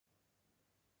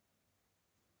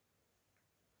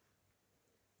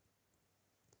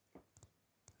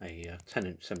a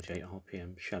 10-inch 78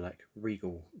 RPM shellac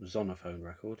Regal Zonophone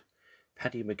record,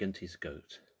 Paddy Mcgintys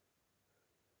Goat,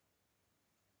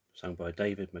 sung by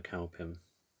David McAlpine,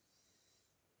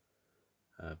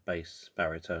 bass,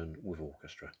 baritone with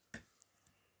orchestra.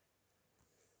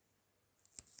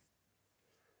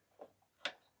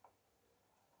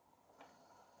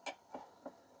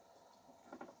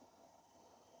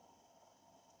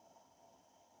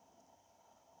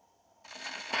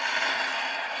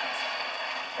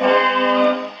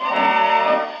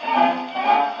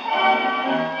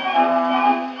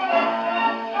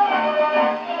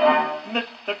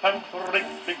 Mr. Paddy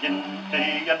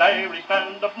McGinty, an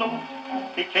Irishman of note,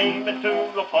 he came into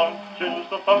a fortune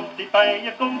so thought he'd buy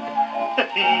a goat. Said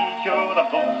he, sure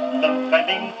of those milk I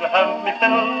mean to have me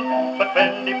fill, but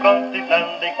when he brought his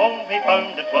landing home he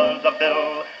found it was a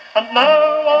bill. And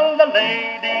now all the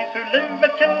ladies who live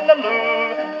at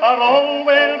Killaloo are all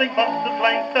wearing buses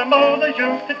like their mothers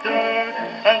used to do,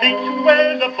 and each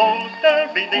wears a bolster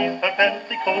beneath her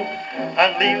petticoat,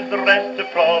 and leaves the rest to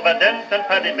Providence and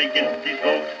Paddy Mcgintys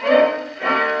Goat.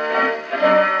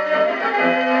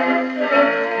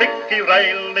 Mickey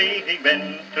Riley, he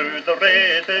went to the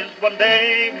races one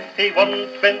day. He won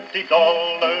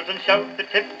 $20 and shouted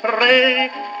hip hooray.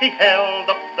 He held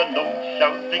up the note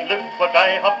shouting, look what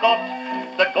I have got.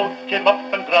 The goat came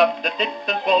up and grabbed at it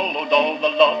and swallowed all the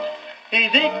lot.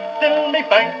 He's eaten me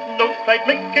banknote, cried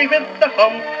Mickey with a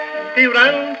hump. He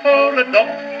ran for a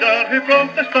doctor who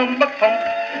brought the stomach pump.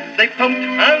 They pumped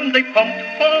and they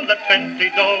pumped for the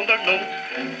 $20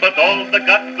 note, but all they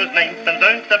got was 9 cents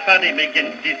out of Paddy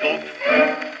Mcgintys Goat.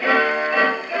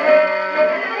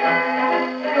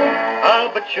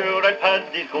 Ah, but sure, and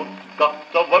Paddy's goat got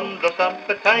a wondrous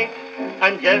appetite,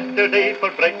 and yesterday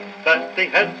for breakfast he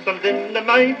had some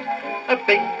dynamite. A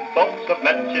big box of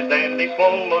matches, then he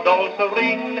swallowed all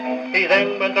serene. He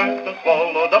then went out and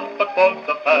swallowed up a quart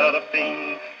of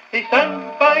paraffin. He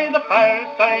sat by the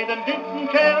fireside and didn't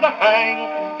care a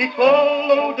hang. He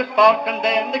swallowed a spark and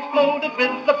then exploded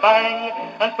with a bang.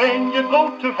 And when you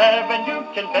go to heaven you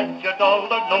can bet your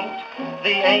dollar note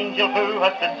the angel who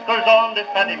has whiskers on is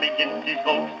Paddy Mcgintys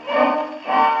Goat.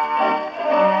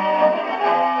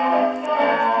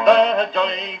 The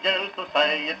Joy Girl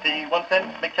Society once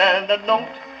sent McCann a note.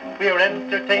 We're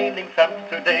entertaining tramps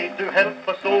today to help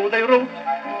us, so they wrote.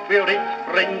 We're each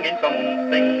bringing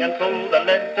something, and so the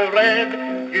letter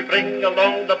read, you bring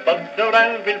along the butter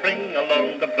and we'll bring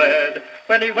along the bread.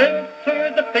 When he went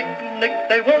to the picnic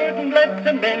they wouldn't let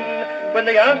him in. When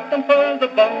they asked him for the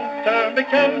butter,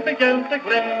 McCann began to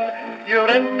grin. You're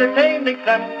entertaining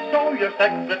tramps, so your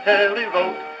secretary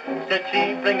wrote. Said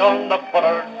she, bring on the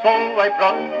butter, so I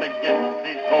brought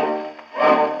Mcgintys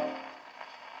Goat.